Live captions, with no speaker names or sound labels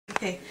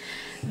Okay.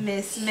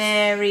 Miss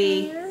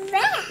Mary,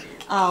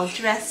 all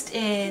dressed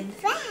in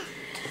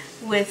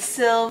with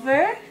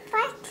silver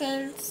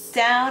buttons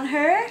down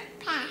her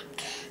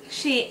back.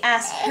 She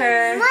asked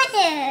her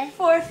Mother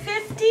for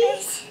 50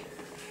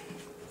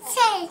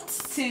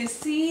 cents to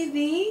see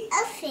the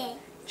outfit.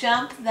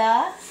 jump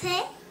the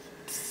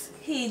Fits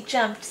he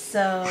jumped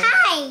so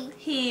high.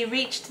 he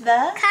reached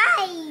the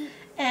High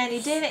and he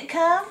didn't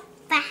come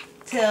back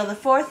till the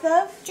 4th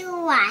of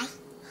July.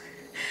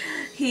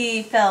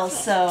 He fell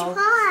so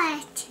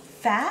Hot.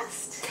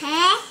 fast.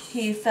 Pet.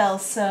 He fell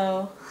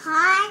so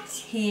Hot.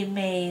 he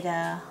made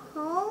a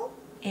Hole.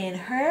 in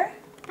her.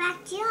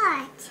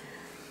 Backyard.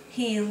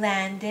 He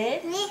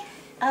landed With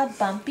a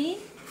bumpy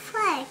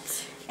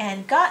foot.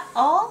 and got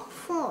all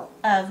Full.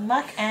 of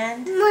muck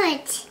and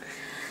Mud.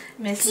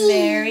 Miss Tea.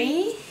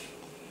 Mary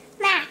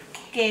Mac.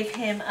 gave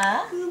him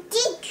a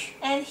Dick.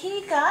 and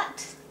he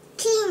got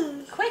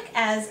King. quick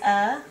as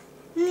a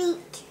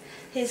Meat.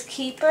 his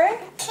keeper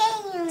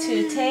King.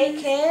 to take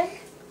him.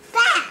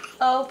 Back.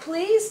 Oh,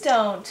 please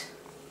don't,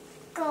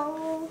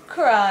 Go.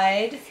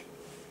 cried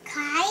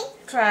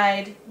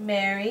Kite.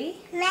 Mary.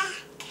 Mac.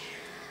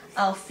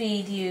 I'll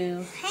feed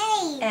you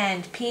Hey.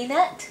 and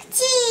peanut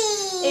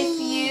Tea. if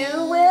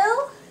you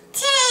will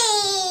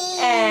Tea.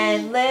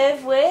 and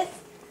live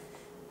with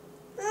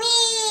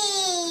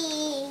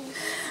Me.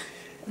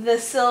 the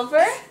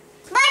silver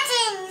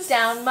Buttons.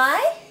 down my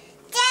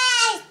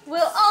Dad.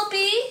 will all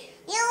be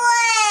You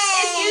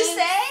way. if you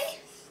say.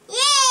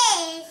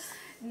 Yes.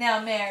 Now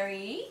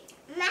Mary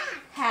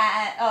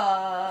Mac.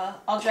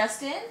 all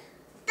dressed in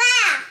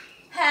Back.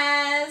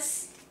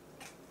 has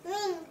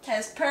Wing.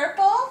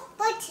 purple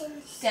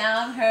Buttons.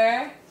 down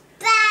her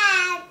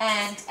Back.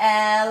 and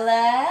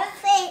Ella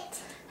Fit.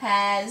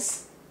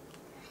 has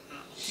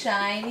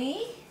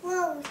shiny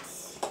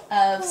Rose.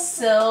 of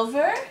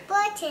silver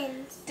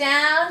Buttons.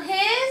 down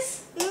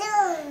his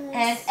Nose.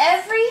 and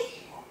every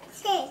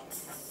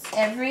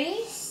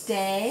Six.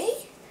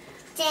 day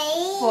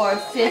Day. for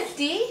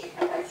 50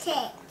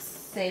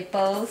 Six. they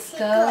both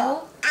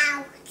go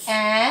Out.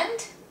 and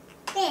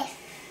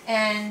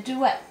Fifth. do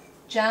what?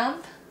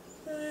 Jump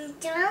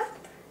Jump.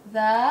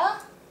 the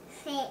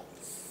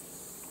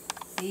Fits.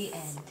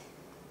 end.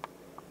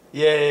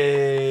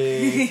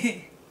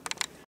 Yay!